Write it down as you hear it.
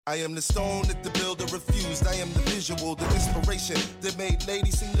I am the stone that the builder refused. I am the visual, the inspiration that made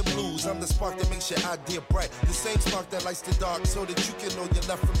ladies sing the blues. I'm the spark that makes your idea bright. The same spark that lights the dark so that you can know your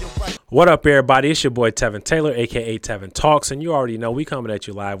left from your right. What up, everybody? It's your boy Tevin Taylor, a.k.a. Tevin Talks, and you already know we coming at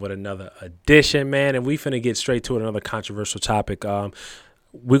you live with another edition, man, and we finna get straight to another controversial topic.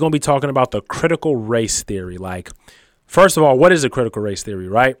 We're going to be talking about the critical race theory. Like, first of all, what is a critical race theory,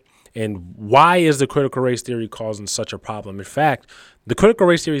 right? And why is the critical race theory causing such a problem? In fact, the critical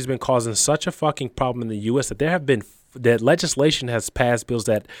race theory has been causing such a fucking problem in the U.S. that legislation has passed bills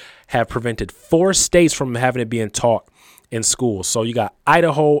that have prevented 4 states from having it being taught in schools. So you got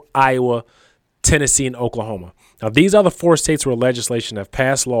Idaho, Iowa, Tennessee, and Oklahoma. Now, these are the 4 states where legislation have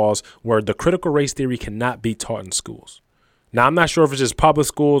passed laws where the critical race theory cannot be taught in schools. Now, I'm not sure if it's just public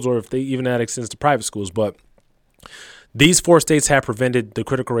schools or if they even that extends to private schools, but these 4 states have prevented the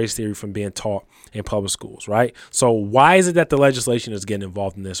critical race theory from being taught in public schools, right? So why is it that the legislation is getting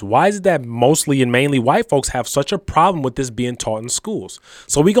involved in this? Why is it that mostly and mainly white folks have such a problem with this being taught in schools?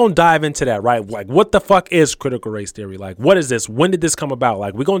 So we're going to dive into that, right? Like, what the fuck is critical race theory? Like, what is this? When did this come about?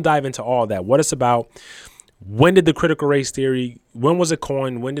 Like, we're going to dive into all that, what it's about. When did the critical race theory, when was it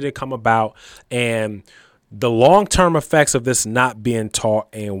coined? When did it come about? And the long-term effects of this not being taught,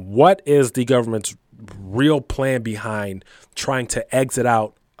 and what is the government's real plan behind trying to exit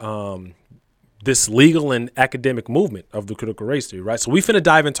out this legal and academic movement of the critical race theory, right? So we finna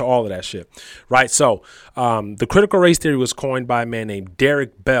dive into all of that shit, right? So the critical race theory was coined by a man named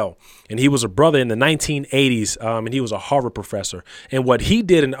Derek Bell, and he was a brother in the 1980s, and he was a Harvard professor. And what he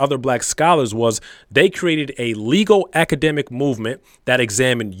did and other black scholars was they created a legal academic movement that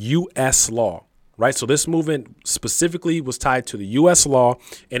examined U.S. law. Right. So this movement specifically was tied to the U.S. law,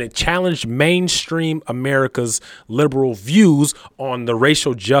 and it challenged mainstream America's liberal views on the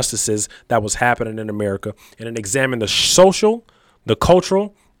racial justices that was happening in America. And it examined the social, the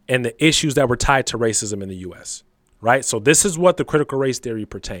cultural, and the issues that were tied to racism in the U.S. Right. So this is what the critical race theory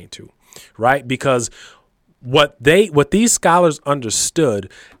pertained to. Right. Because what these scholars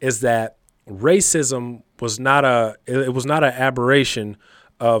understood is that racism was not an aberration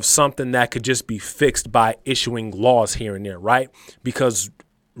of something that could just be fixed by issuing laws here and there, right? Because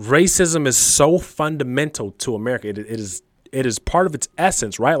racism is so fundamental to America. It is part of its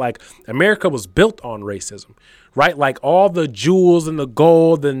essence, right? Like, America was built on racism, right? Like, all the jewels and the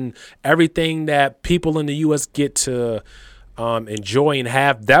gold and everything that people in the U.S. get to enjoy and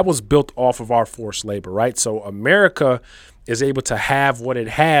have, that was built off of our forced labor, right? So America is able to have what it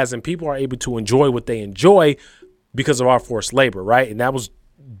has, and people are able to enjoy what they enjoy because of our forced labor, right? And that was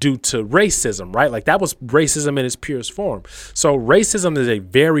due to racism, right? Like, that was racism in its purest form. So racism is a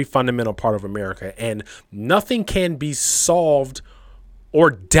very fundamental part of America, and nothing can be solved or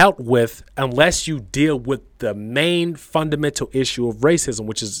dealt with unless you deal with the main fundamental issue of racism,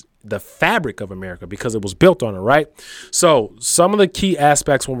 which is the fabric of America, because it was built on it, right? So some of the key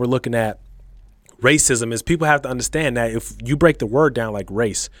aspects when we're looking at racism is people have to understand that if you break the word down like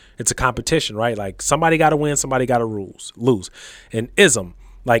race, it's a competition, right? Like, somebody got to win, somebody got to lose. And ism,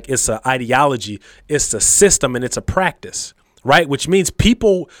 like, it's an ideology, it's a system, and it's a practice, right? Which means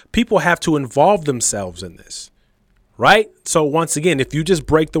people have to involve themselves in this, right? So once again, if you just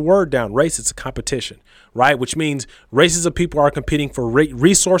break the word down, race, it's a competition, right? Which means races of people are competing for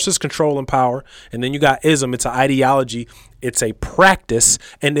resources, control, and power. And then you got ism, it's an ideology, it's a practice,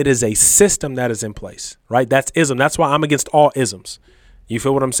 and it is a system that is in place, right? That's ism. That's why I'm against all isms. You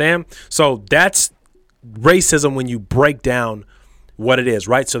feel what I'm saying? So that's racism when you break down what it is,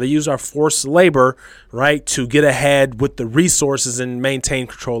 right? So they use our forced labor, right, to get ahead with the resources and maintain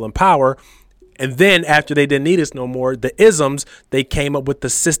control and power. And then after they didn't need us no more, the isms, they came up with the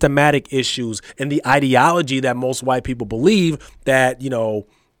systematic issues and the ideology that most white people believe that,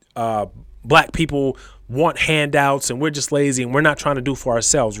 black people want handouts and we're just lazy and we're not trying to do for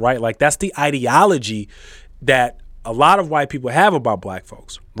ourselves, right? Like, that's the ideology that a lot of white people have about black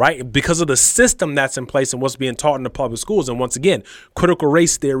folks, right? Because of the system that's in place and what's being taught in the public schools. And once again, critical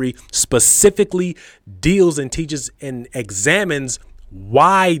race theory specifically deals and teaches and examines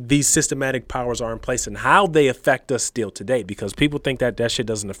why these systematic powers are in place and how they affect us still today, because people think that that shit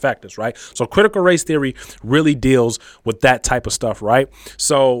doesn't affect us, right? So critical race theory really deals with that type of stuff, right?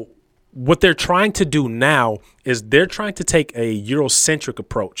 So what they're trying to do now is they're trying to take a Eurocentric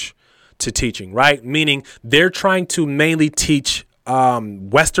approach to teaching, right? Meaning they're trying to mainly teach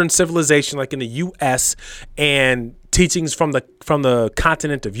Western civilization, like in the U.S., and teachings from the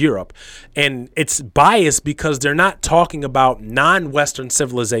continent of Europe. And it's biased because they're not talking about non-Western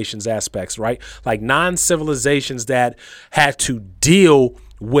civilizations aspects, right? Like non-civilizations that had to deal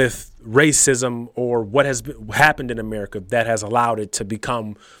with racism or what has happened in America that has allowed it to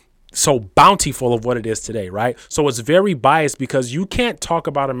become so bountiful of what it is today, right? So it's very biased because you can't talk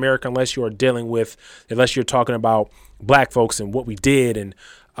about America unless you're talking about black folks and what we did and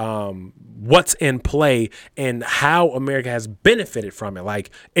what's in play and how America has benefited from it.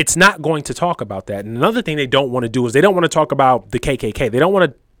 Like, it's not going to talk about that. And another thing they don't want to do is they don't want to talk about the KKK. They don't want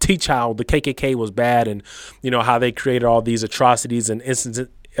to teach how the KKK was bad and, how they created all these atrocities and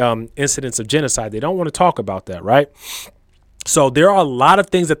incidents of genocide. They don't want to talk about that, right? So there are a lot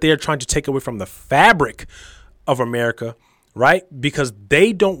of things that they're trying to take away from the fabric of America, right? Because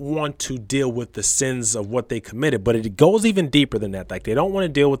they don't want to deal with the sins of what they committed, but it goes even deeper than that. Like, they don't want to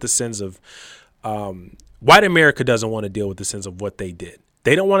deal with the sins of white America doesn't want to deal with the sins of what they did.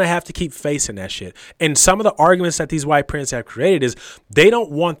 They don't want to have to keep facing that shit. And some of the arguments that these white parents have created is they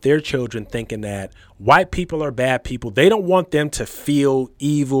don't want their children thinking that white people are bad people. They don't want them to feel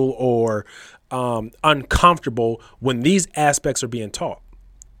evil or uncomfortable when these aspects are being taught.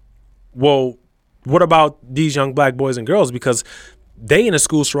 Well, what about these young black boys and girls? Because they in a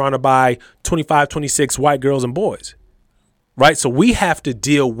school surrounded by 25, 26 white girls and boys. Right. So we have to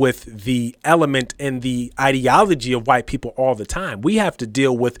deal with the element and the ideology of white people all the time. We have to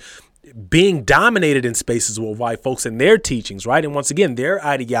deal with being dominated in spaces with white folks and their teachings. Right. And once again, their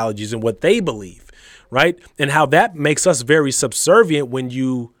ideologies and what they believe. Right. And how that makes us very subservient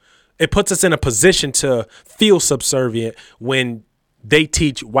it puts us in a position to feel subservient when they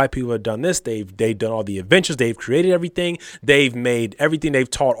teach white people have done this. They've done all the adventures. They've created everything. They've made everything. They've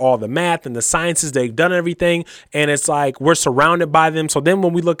taught all the math and the sciences. They've done everything. And it's like we're surrounded by them. So then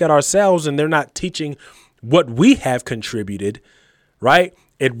when we look at ourselves and they're not teaching what we have contributed, right,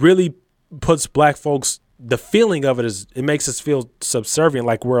 it really puts black folks, the feeling of it is it makes us feel subservient,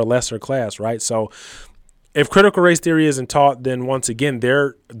 like we're a lesser class. Right. So if critical race theory isn't taught, then once again,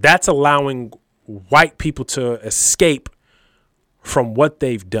 that's allowing white people to escape from what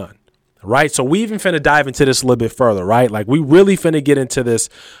they've done, right? So we even finna dive into this a little bit further, right? Like, we really finna get into this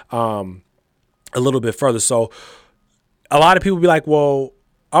a little bit further. So a lot of people be like, well,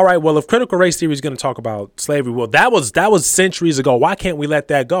 all right, well, if critical race theory is going to talk about slavery, well, that was centuries ago. Why can't we let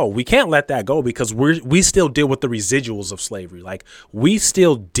that go? We can't let that go because we still deal with the residuals of slavery. Like, we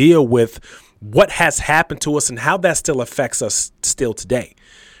still deal with what has happened to us and how that still affects us still today,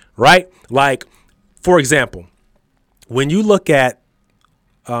 right? Like, for example, when you look at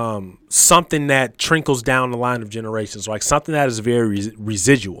something that trickles down the line of generations, like something that is very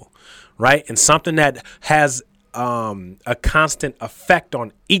residual, right? And something that has a constant effect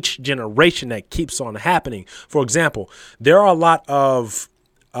on each generation that keeps on happening. For example, there are a lot of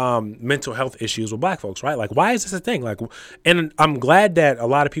mental health issues with black folks, right? Like, why is this a thing? Like, and I'm glad that a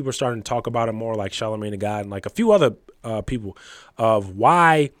lot of people are starting to talk about it more, like Charlamagne the God and like a few other people, of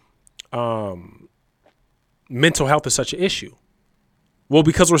why mental health is such an issue. Well,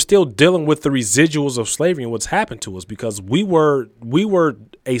 because we're still dealing with the residuals of slavery and what's happened to us, because we were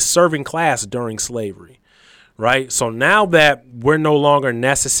a serving class during slavery, right? So now that we're no longer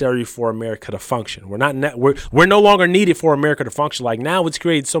necessary for America to function, we're no longer needed for America to function. Like, now it's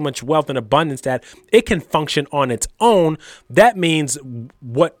created so much wealth and abundance that it can function on its own. That means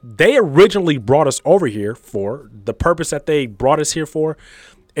what they originally brought us over here for, the purpose that they brought us here for,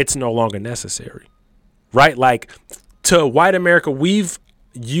 it's no longer necessary. Right? Like, to white America, we've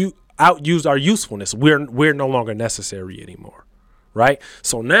outused our usefulness. We're no longer necessary anymore. Right?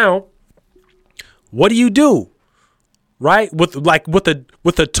 So now, what do you do? Right? With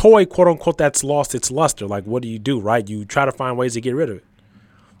a toy, quote unquote, that's lost its luster. Like, what do you do? Right? You try to find ways to get rid of it.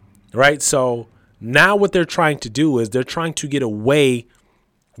 Right? So now what they're trying to do is they're trying to get away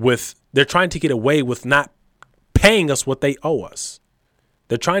with not paying us what they owe us.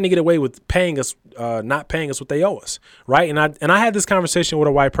 They're trying to get away with paying us, not paying us what they owe us, right? And I had this conversation with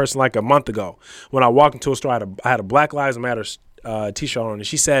a white person like a month ago when I walked into a store. I had a Black Lives Matter T-shirt on, and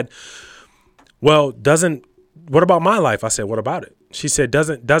she said, "Well, what about my life?" I said, "What about it?" She said,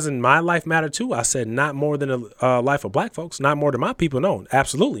 "Doesn't my life matter too?" I said, "Not more than a life of black folks, not more than my people." No,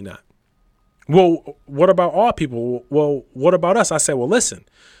 absolutely not. Well, what about all people? Well, what about us? I said, well, listen,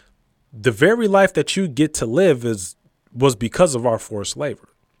 the very life that you get to live was because of our forced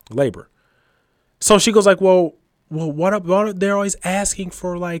labor. So she goes like, well, what about, they're always asking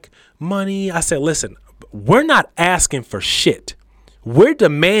for like money. I said, listen, we're not asking for shit. We're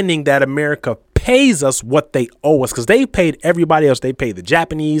demanding that America pays us what they owe us, because they paid everybody else. They paid the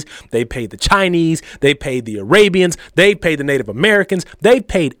Japanese, they paid the Chinese, they paid the Arabians, they paid the Native Americans, they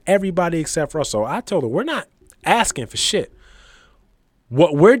paid everybody except for us. So I told her, we're not asking for shit.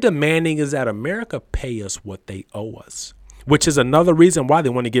 What we're demanding is that America pay us what they owe us. which is another reason why they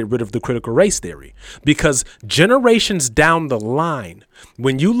want to get rid of the critical race theory. Because generations down the line,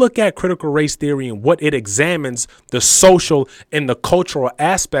 when you look at critical race theory and what it examines, the social and the cultural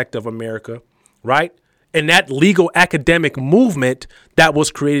aspect of America, right? And that legal academic movement that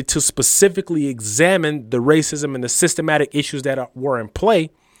was created to specifically examine the racism and the systematic issues that were in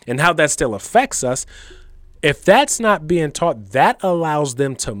play and how that still affects us. If that's not being taught, that allows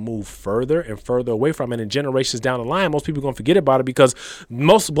them to move further and further away from it. And generations down the line, most people are going to forget about it because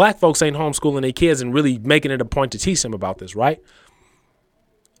most black folks ain't homeschooling their kids and really making it a point to teach them about this, right?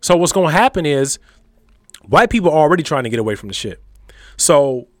 So what's going to happen is white people are already trying to get away from the shit.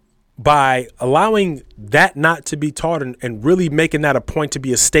 So by allowing that not to be taught and really making that a point to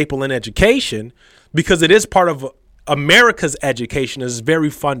be a staple in education, because it is part of America's education, is very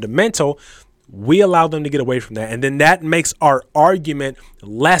fundamental, we allow them to get away from that. And then that makes our argument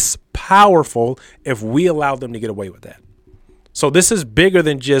less powerful if we allow them to get away with that. So this is bigger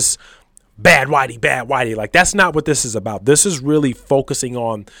than just bad whitey. Like, that's not what this is about. This is really focusing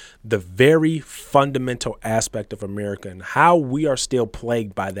on the very fundamental aspect of America and how we are still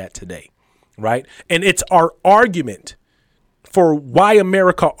plagued by that today, right? And it's our argument for why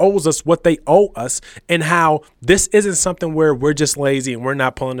America owes us what they owe us, and how this isn't something where we're just lazy and we're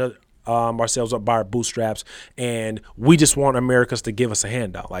not pulling ourselves up by our bootstraps and we just want Americans to give us a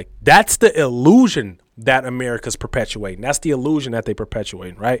handout. Like, that's the illusion that America's perpetuating. That's the illusion that they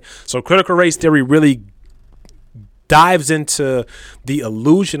perpetuate, right? So critical race theory really dives into the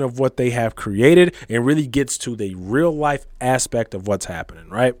illusion of what they have created and really gets to the real life aspect of what's happening,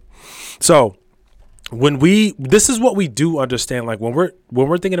 right? So this is what we do understand, like when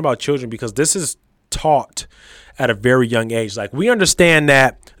we're thinking about children, because this is taught at a very young age. Like, we understand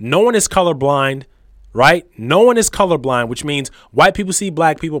that no one is colorblind, right? No one is colorblind, which means white people see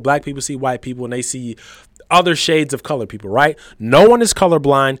black people see white people, and they see other shades of color people, right? No one is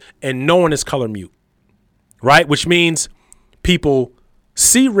colorblind and no one is color mute, right? Which means people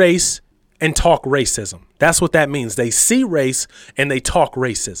see race and talk racism. That's what that means. They see race and they talk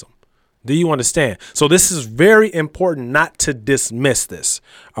racism. Do you understand? So this is very important not to dismiss this.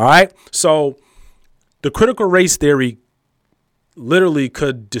 All right. So the critical race theory literally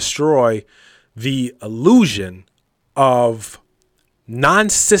could destroy the illusion of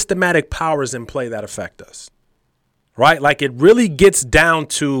non-systematic powers in play that affect us, right? Like, it really gets down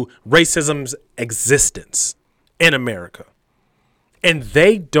to racism's existence in America. And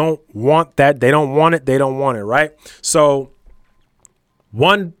they don't want that. They don't want it. They don't want it, right? So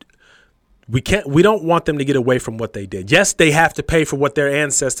we don't want them to get away from what they did. Yes, they have to pay for what their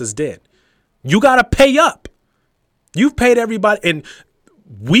ancestors did. You got to pay up. You've paid everybody. And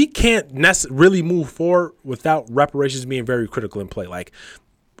we can't really move forward without reparations being very critical in play. Like,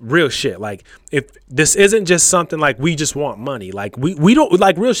 real shit. Like, if this isn't just something like we just want money, like we don't,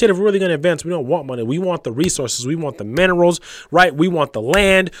 like, real shit. If we're really going to advance, we don't want money. We want the resources. We want the minerals, right? We want the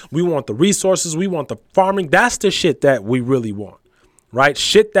land. We want the resources. We want the farming. That's the shit that we really want, right?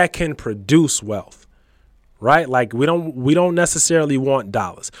 Shit that can produce wealth, right? Like, we don't necessarily want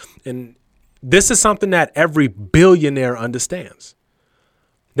dollars. And this is something that every billionaire understands,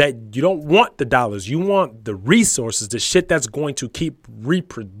 that you don't want the dollars. You want the resources, the shit that's going to keep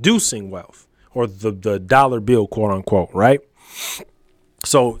reproducing wealth, or the dollar bill, quote unquote, right?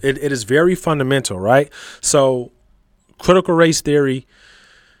 So it is very fundamental, right? So critical race theory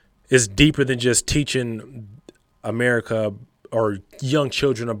is deeper than just teaching America or young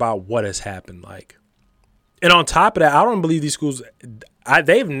children about what has happened. Like, and on top of that, I don't believe these schools,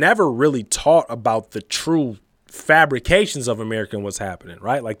 they've never really taught about the true fabrications of America and what's happening,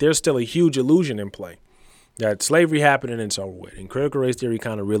 right? Like, there's still a huge illusion in play that slavery happened and it's over with. And critical race theory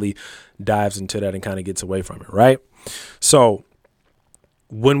kind of really dives into that and kind of gets away from it, right? So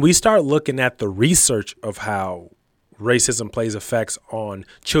when we start looking at the research of how racism plays effects on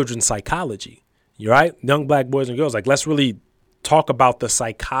children's psychology, right? Young black boys and girls, like, let's really talk about the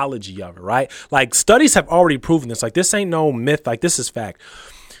psychology of it, right? Like, studies have already proven this. Like, this ain't no myth. Like, this is fact.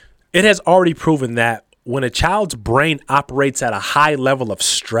 It has already proven that when a child's brain operates at a high level of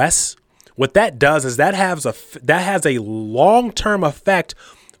stress, what that does is that has a long-term effect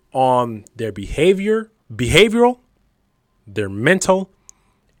on their behavioral, their mental,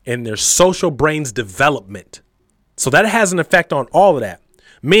 and their social brain's development. So that has an effect on all of that.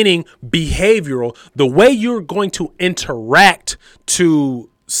 Meaning behavioral, the way you're going to interact to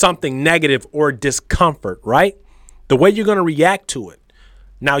something negative or discomfort, right? The way you're going to react to it.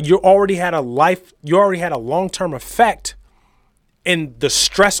 Now, you already had a long-term effect in the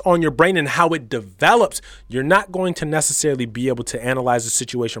stress on your brain and how it develops. You're not going to necessarily be able to analyze the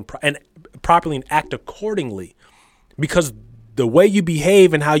situation and properly and act accordingly, because the way you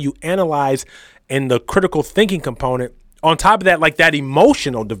behave and how you analyze and the critical thinking component, on top of that, like that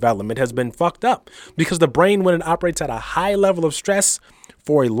emotional development has been fucked up, because the brain, when it operates at a high level of stress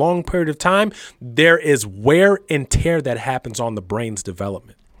for a long period of time, there is wear and tear that happens on the brain's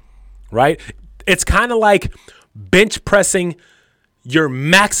development, right? It's kind of like bench pressing your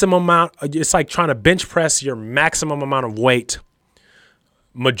maximum amount. It's like trying to bench press your maximum amount of weight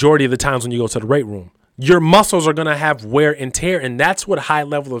majority of the times when you go to the weight room. Your muscles are going to have wear and tear, and that's what high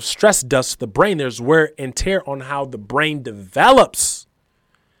level of stress does to the brain. There's wear and tear on how the brain develops.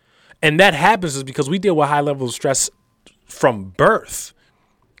 And that happens is because we deal with high level of stress from birth.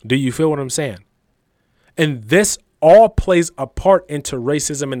 Do you feel what I'm saying? And this all plays a part into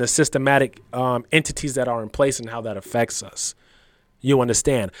racism and the systematic entities that are in place and how that affects us. You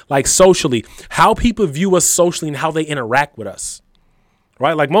understand? Like socially, how people view us socially and how they interact with us.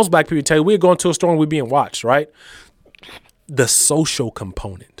 Right? Like most black people tell you, we're going to a store and we're being watched, right? The social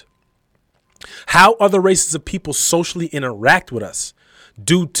component. How other races of people socially interact with us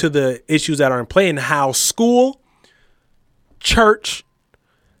due to the issues that are in play, and how school, church,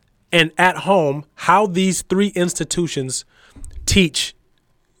 and at home, how these three institutions teach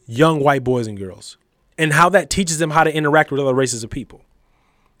young white boys and girls, and how that teaches them how to interact with other races of people.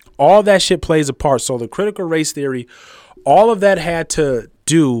 All that shit plays a part. So the critical race theory, all of that had to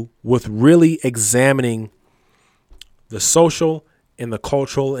do with really examining the social and the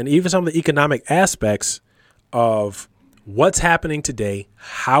cultural and even some of the economic aspects of what's happening today,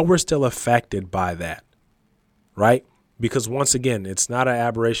 how we're still affected by that, right? Because once again, it's not an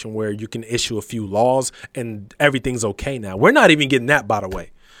aberration where you can issue a few laws and everything's okay now. We're not even getting that, by the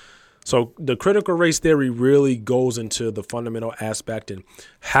way. So the critical race theory really goes into the fundamental aspect and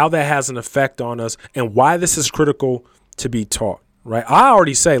how that has an effect on us and why this is critical to be taught, right? I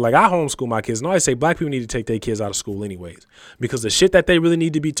already say, like, I homeschool my kids, and I always say black people need to take their kids out of school anyways, because the shit that they really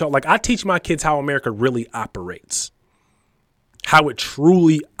need to be taught, like I teach my kids how America really operates, how it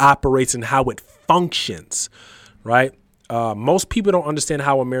truly operates and how it functions, right? Most people don't understand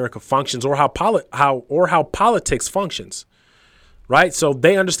how America functions or how politics functions. Right. So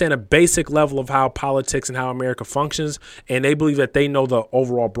they understand a basic level of how politics and how America functions, and they believe that they know the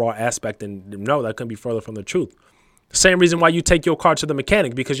overall broad aspect. And no, that couldn't be further from the truth. The same reason why you take your car to the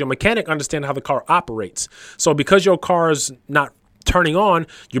mechanic, because your mechanic understands how the car operates. So because your car is not turning on,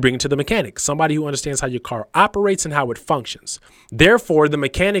 you bring it to the mechanic, somebody who understands how your car operates and how it functions. Therefore, the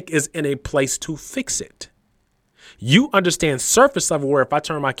mechanic is in a place to fix it. You understand surface level where if I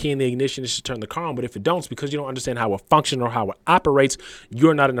turn my key in the ignition, it should turn the car on. But if it don't, it's because you don't understand how it functions or how it operates,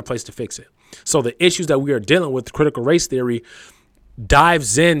 you're not in a place to fix it. So the issues that we are dealing with, critical race theory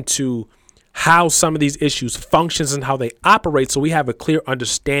dives into how some of these issues functions and how they operate. So we have a clear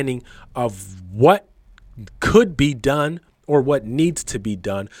understanding of what could be done or what needs to be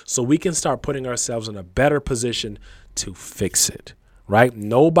done, so we can start putting ourselves in a better position to fix it. Right?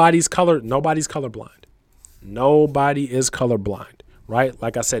 Nobody's colorblind. Nobody is colorblind, right?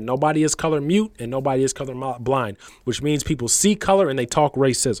 Like I said, nobody is color mute and nobody is color blind, which means people see color and they talk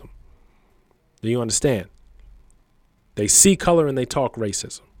racism. Do you understand? They see color and they talk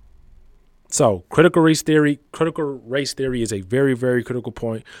racism. So critical race theory is a very, very critical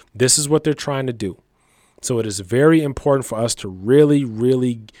point. This is what they're trying to do. So it is very important for us to really,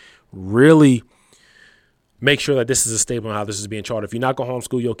 really, really make sure that this is a statement on how this is being taught. If you're not going to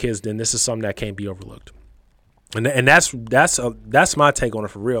homeschool your kids, then this is something that can't be overlooked. And that's my take on it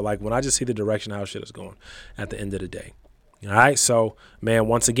for real. Like when I just see the direction how shit is going at the end of the day. All right. So, man,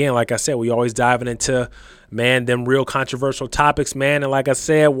 once again, like I said, we always diving into, man, them real controversial topics, man. And like I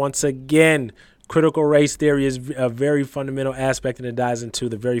said, once again, critical race theory is a very fundamental aspect, and it dives into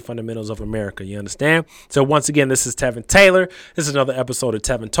the very fundamentals of America. You understand? So once again, this is Tevin Taylor. This is another episode of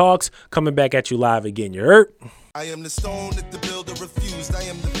Tevin Talks, coming back at you live again. You heard? I am the stone that the builder refused. I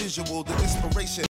am the visual, the inspiration.